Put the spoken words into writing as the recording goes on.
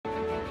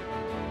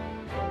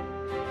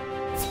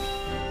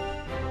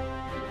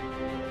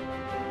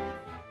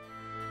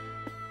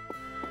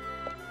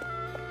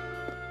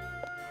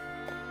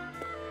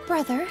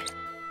Brother,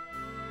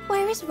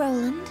 where is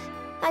Roland?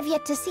 I've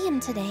yet to see him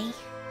today.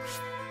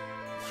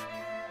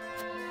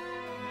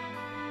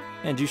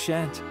 And you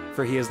shan't,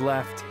 for he has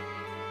left.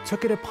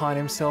 Took it upon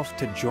himself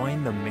to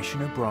join the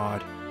mission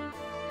abroad.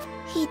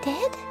 He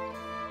did?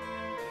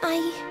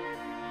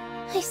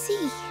 I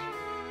see.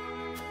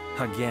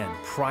 Again,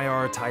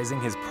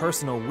 prioritizing his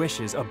personal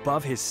wishes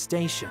above his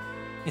station.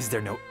 Is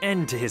there no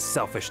end to his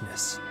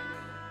selfishness?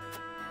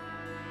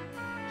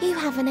 You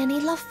haven't any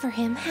love for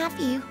him, have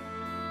you?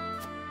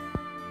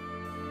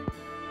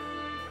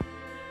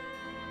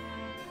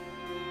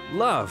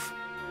 Love?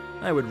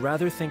 I would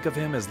rather think of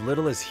him as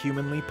little as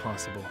humanly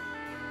possible.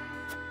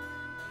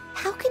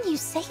 How can you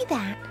say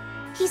that?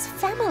 He's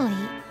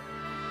family.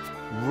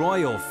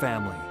 Royal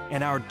family,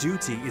 and our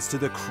duty is to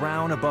the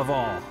crown above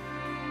all.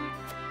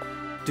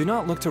 Do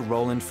not look to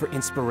Roland for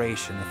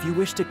inspiration if you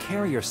wish to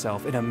carry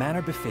yourself in a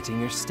manner befitting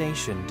your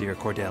station, dear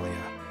Cordelia.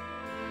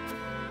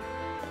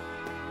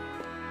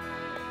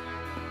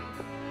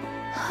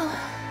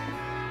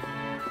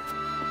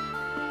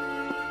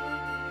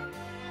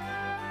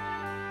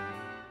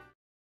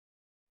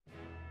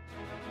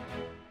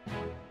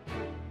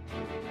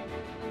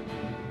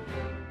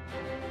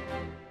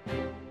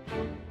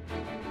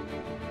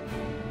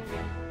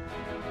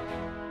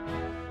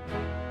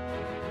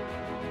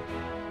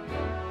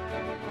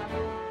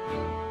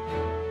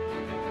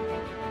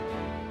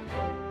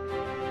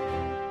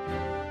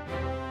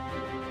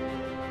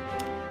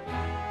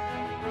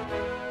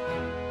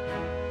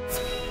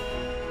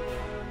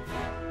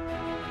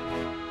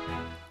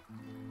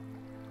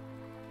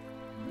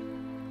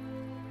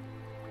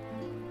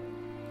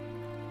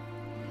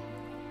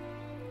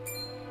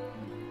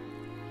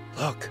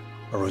 Look,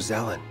 a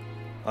Rosellan.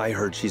 I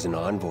heard she's an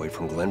envoy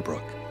from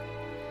Glenbrook.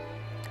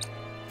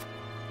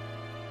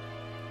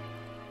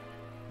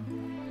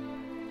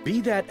 Be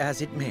that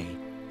as it may,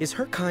 is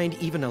her kind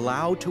even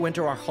allowed to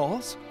enter our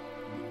halls?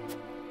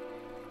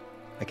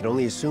 I can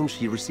only assume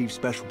she received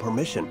special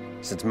permission,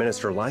 since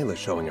Minister Lila's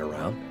showing her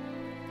around.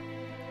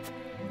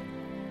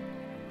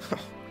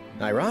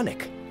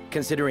 Ironic,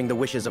 considering the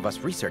wishes of us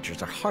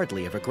researchers are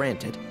hardly ever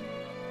granted.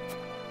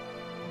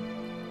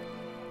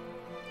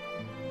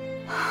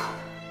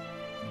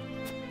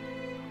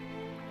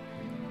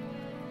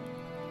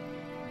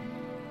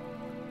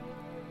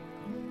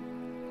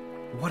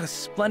 What a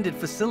splendid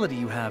facility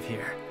you have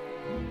here.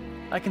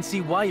 I can see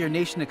why your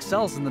nation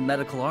excels in the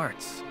medical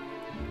arts.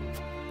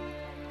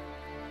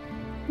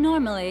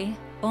 Normally,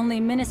 only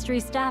ministry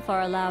staff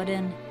are allowed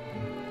in.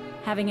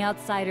 Having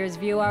outsiders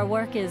view our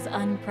work is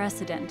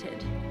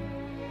unprecedented.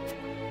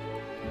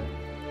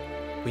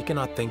 We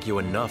cannot thank you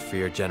enough for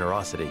your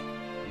generosity.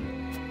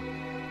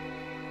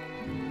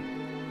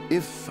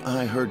 If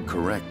I heard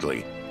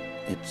correctly,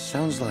 it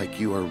sounds like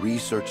you are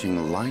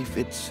researching life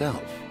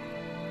itself.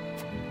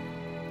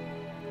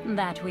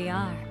 That we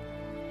are.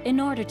 In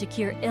order to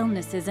cure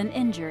illnesses and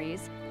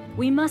injuries,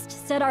 we must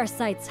set our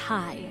sights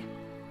high.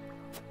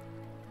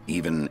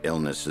 Even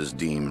illnesses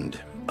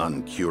deemed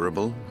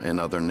uncurable in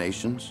other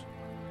nations?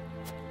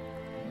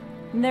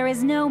 There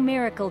is no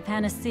miracle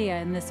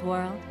panacea in this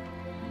world,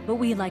 but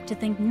we like to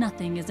think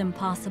nothing is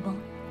impossible.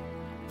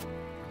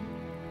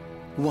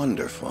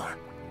 Wonderful.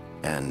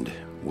 And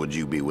would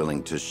you be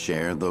willing to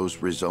share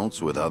those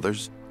results with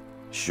others,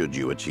 should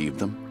you achieve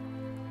them?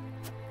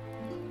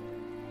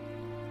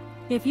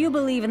 If you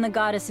believe in the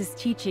goddess's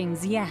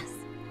teachings, yes.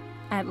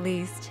 At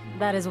least,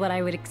 that is what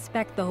I would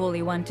expect the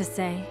Holy One to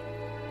say.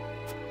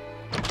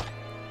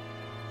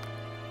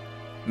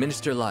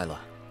 Minister Lila,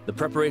 the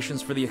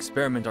preparations for the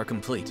experiment are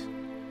complete.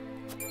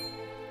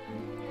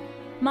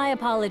 My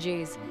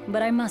apologies,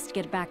 but I must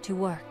get back to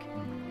work.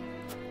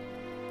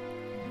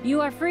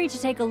 You are free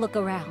to take a look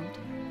around.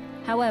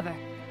 However,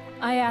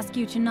 I ask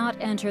you to not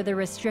enter the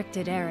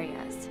restricted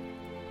areas.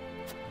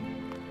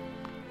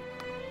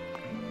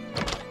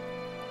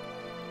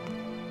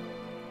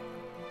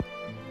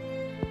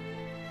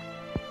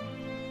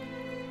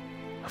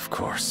 Of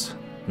course,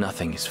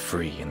 nothing is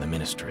free in the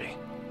Ministry,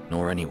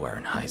 nor anywhere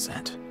in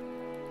Hyzante.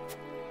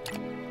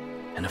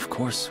 And of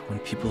course, when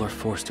people are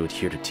forced to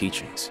adhere to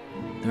teachings,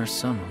 there are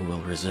some who will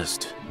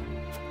resist.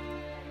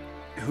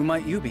 Who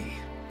might you be?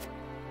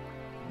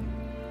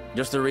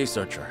 Just a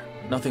researcher,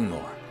 nothing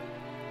more.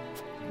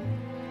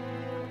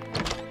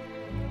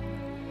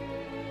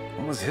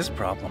 What was his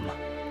problem?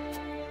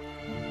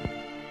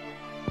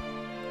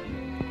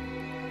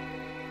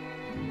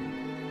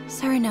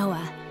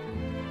 Saranoa,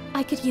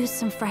 I could use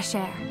some fresh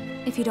air,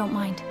 if you don't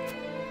mind.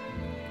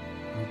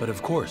 But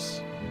of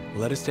course,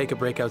 let us take a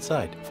break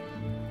outside.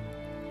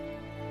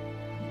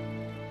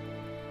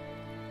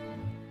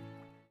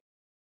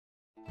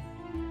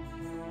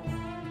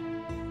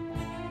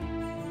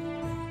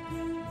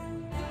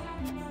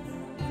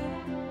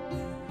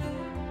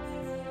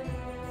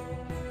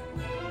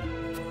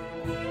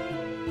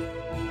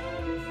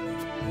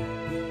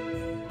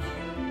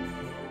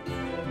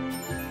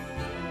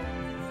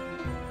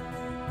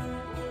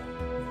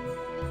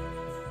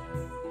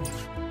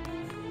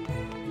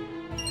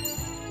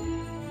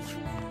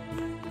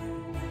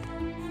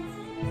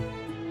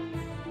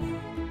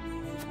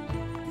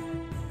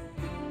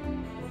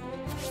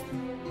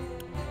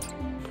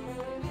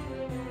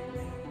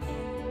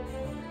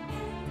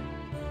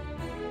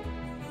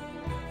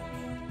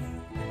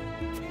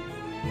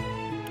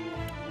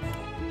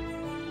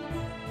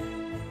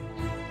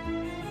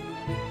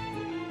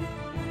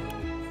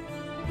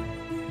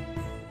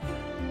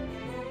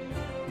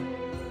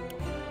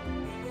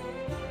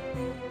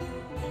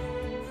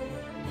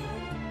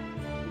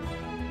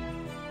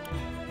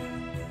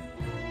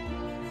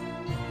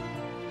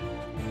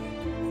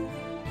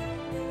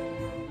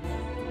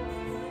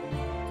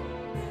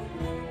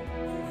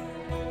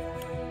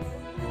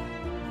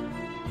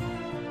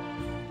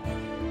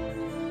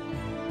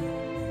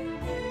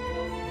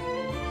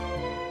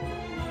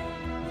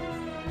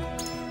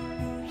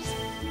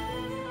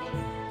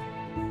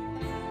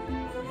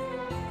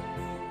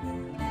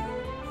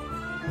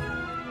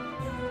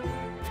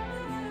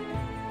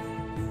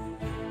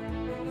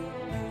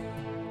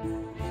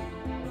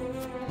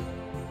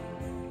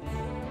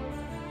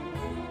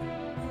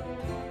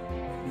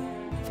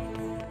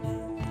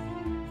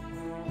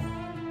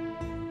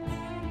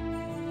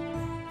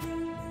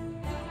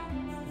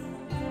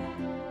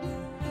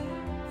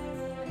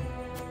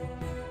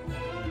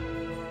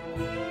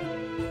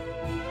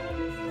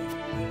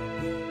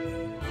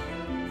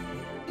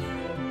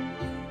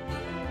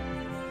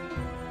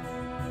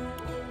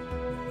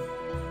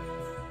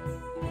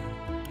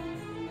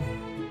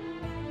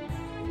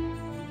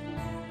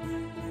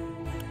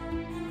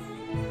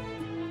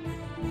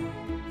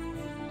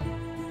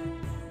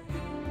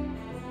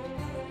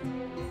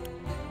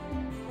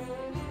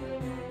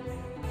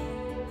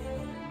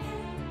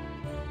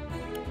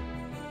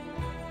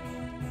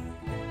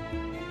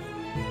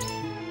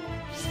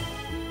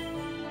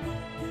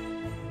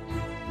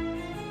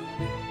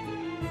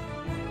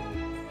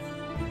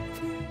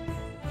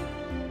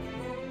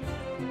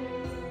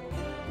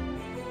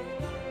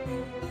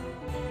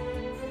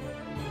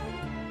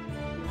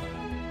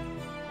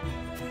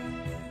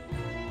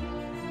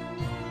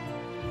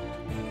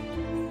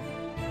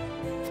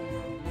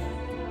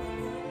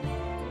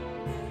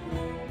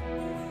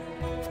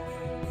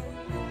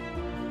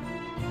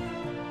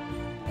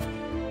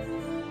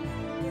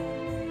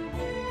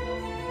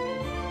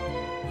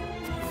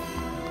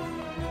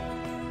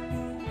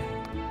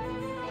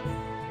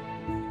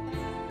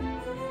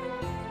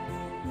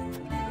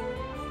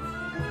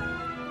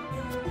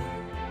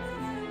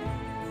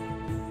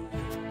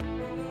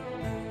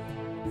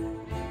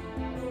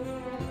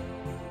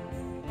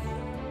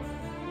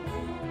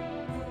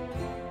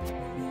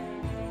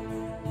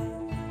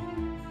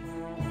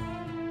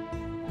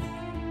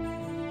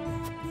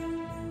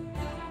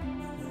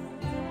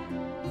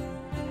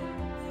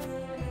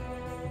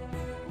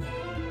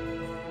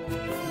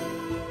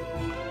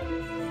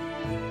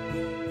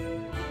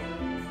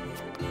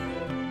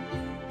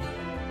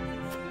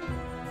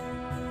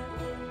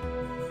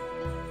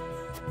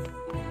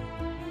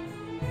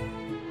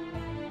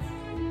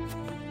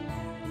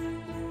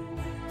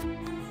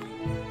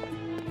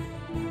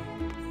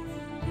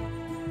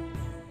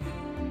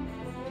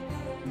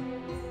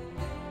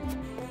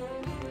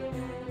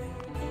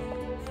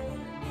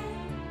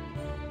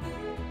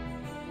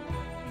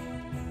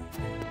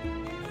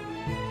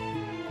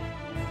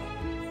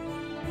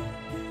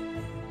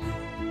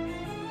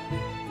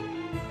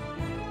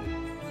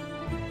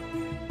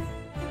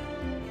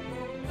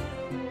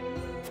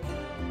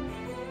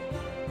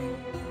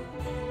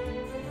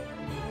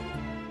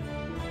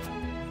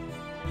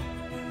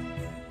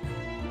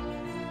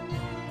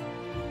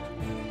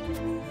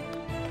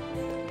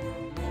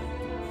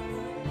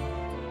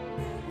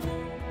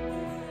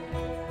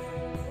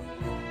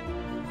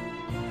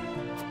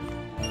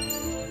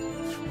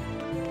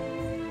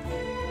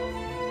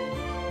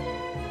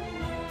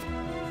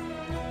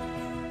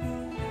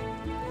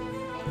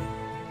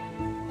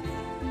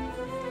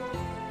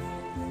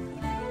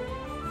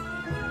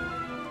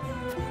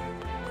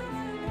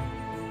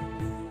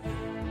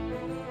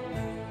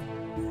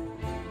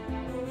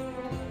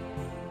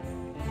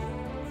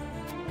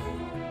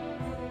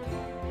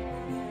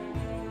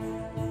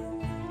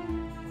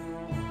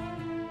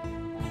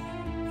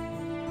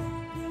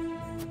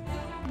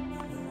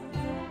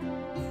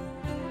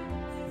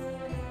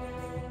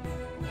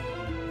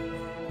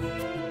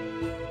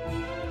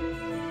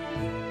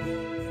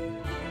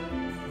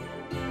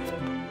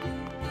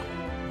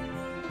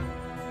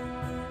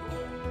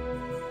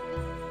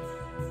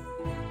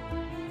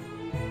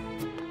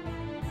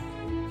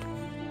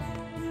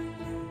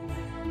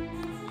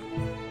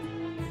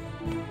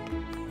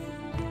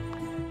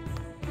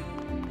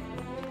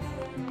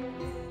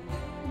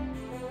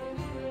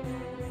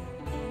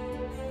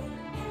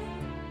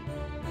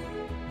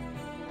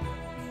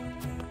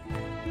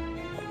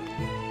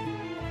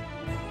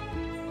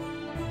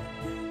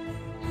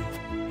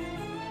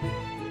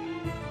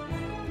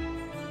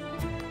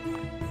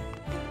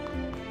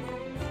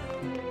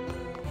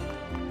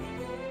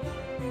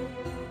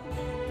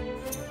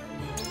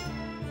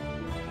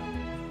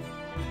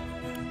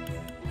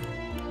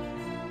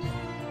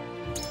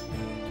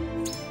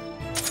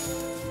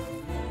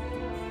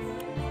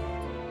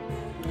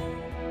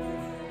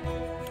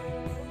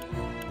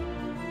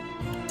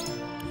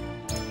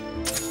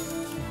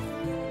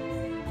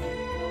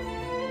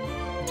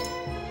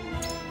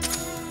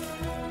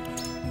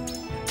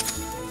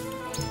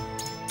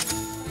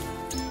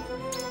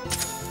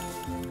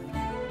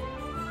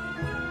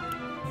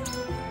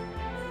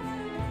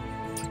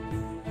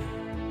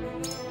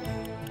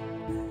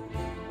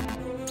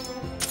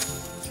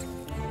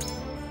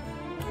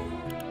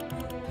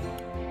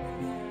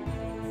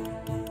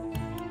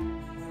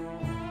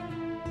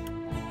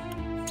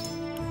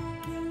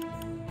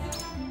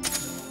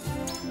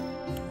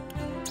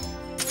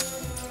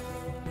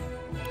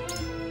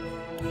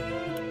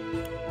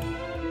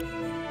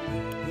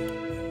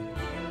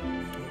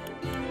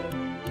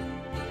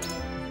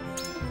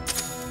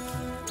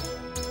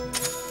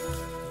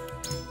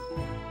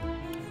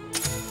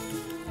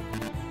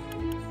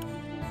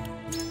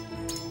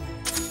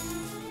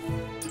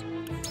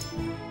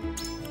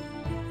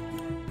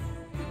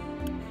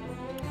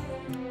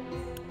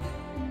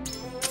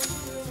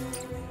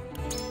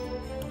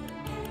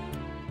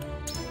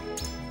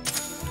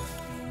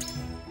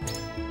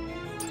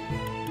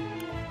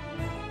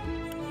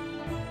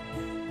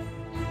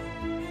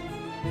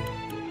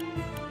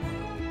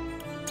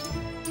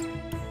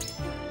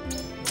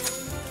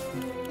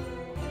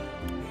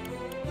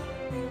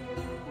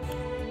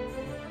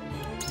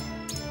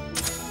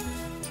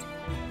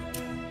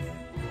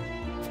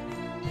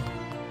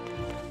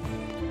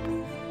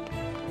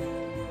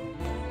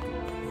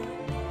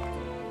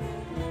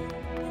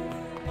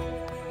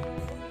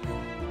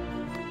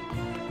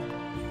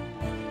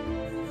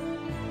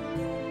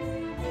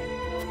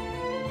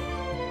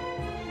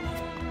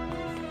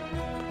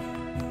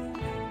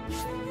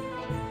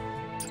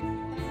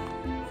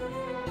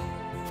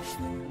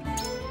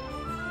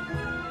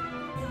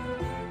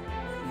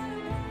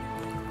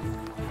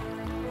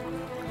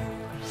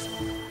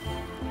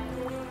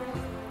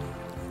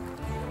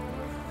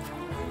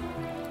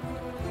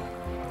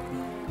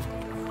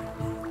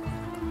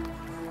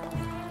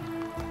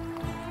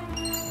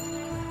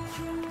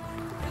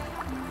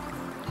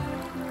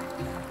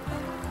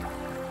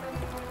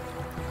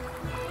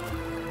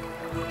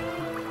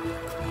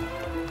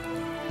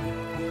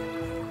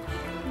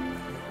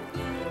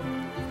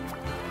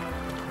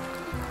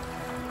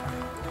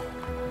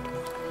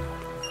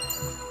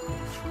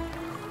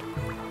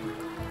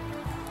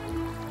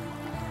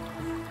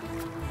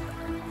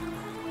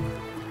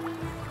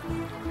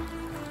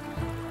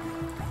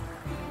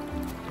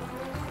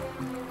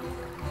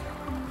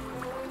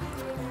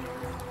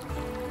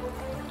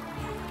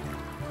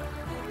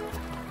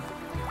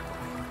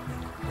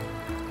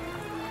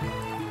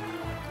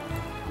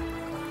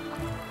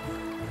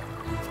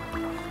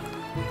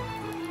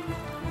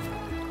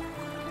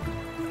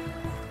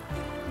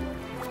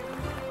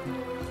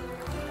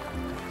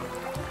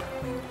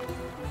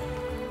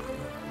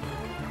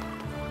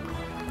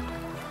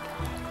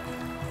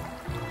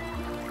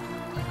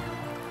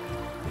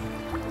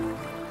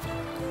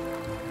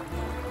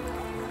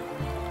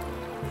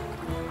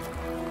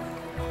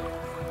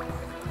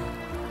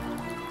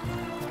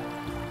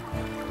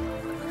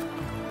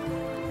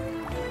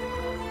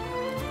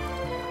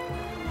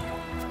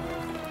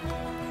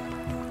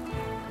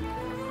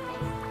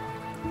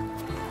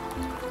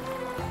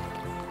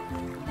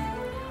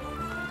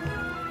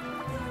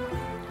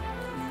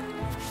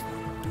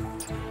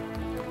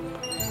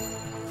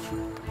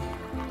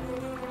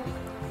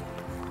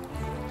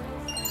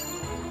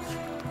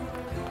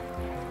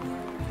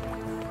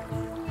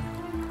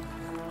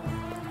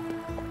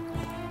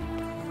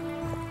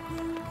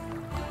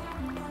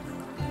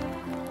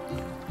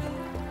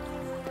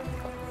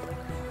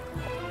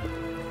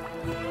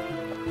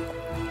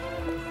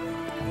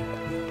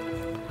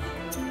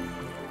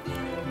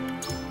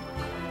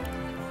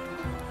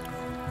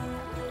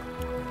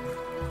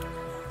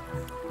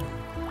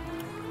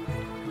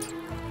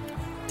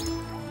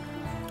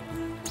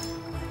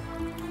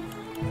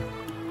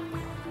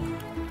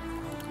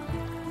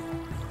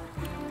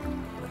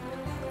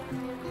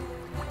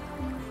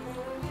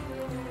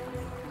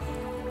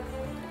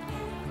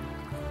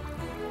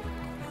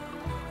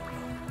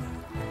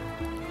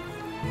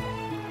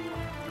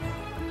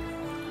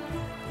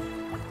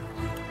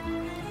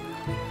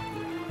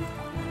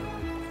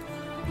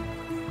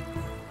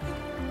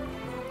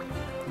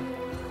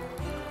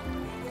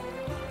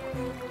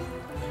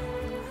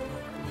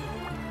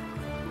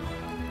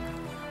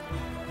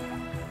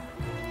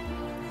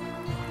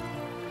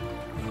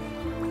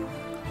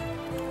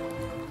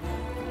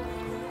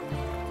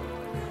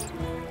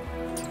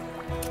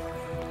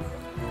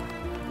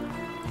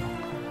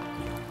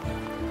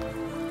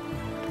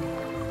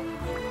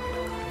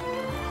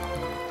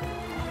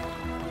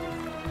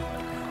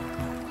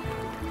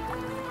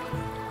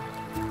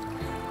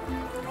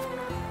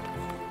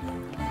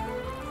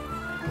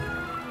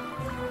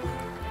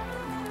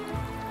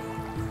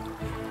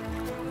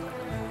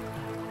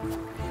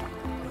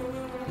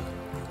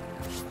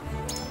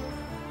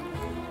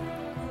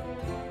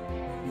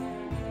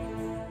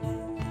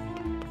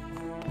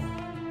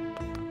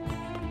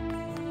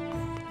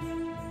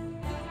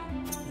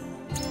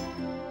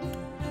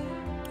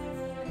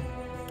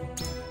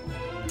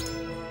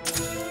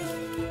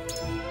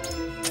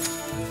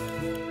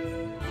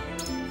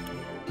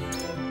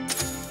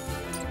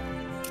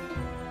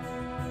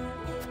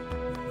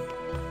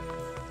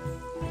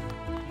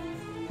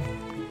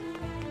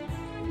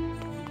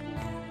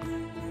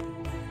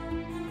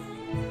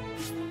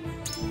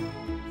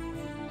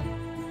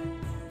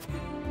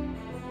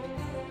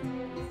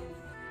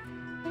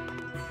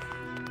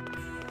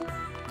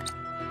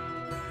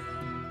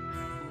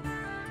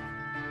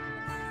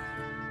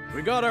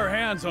 We got our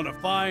hands on a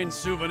fine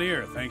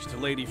souvenir thanks to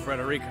Lady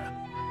Frederica.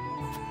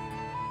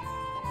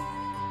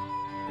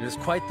 It is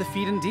quite the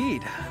feat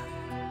indeed.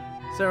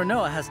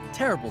 Serenoa has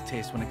terrible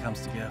taste when it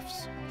comes to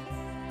gifts.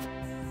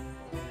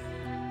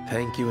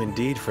 Thank you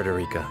indeed,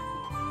 Frederica.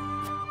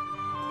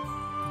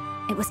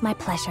 It was my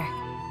pleasure.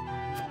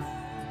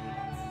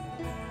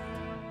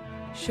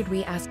 Should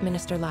we ask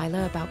Minister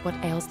Lila about what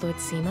ails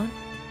Lord Simon?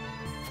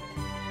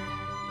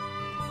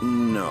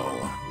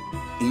 No.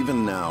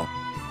 Even now,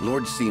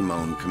 Lord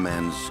Simon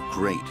commands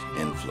great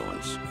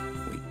influence.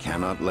 We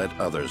cannot let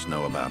others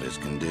know about his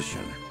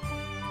condition.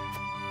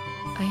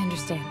 I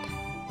understand.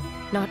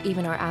 Not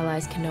even our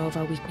allies can know of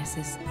our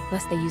weaknesses,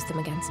 lest they use them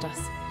against us.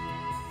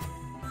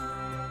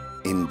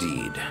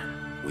 Indeed.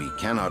 We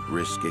cannot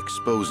risk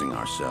exposing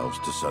ourselves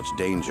to such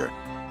danger,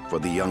 for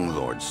the young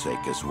lord's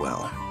sake as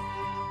well.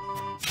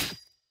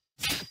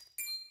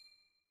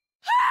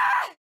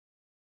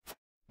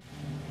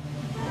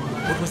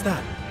 What was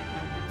that?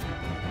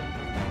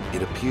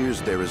 It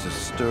appears there is a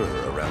stir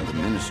around the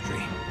Ministry.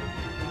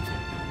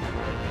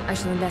 I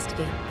shall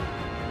investigate.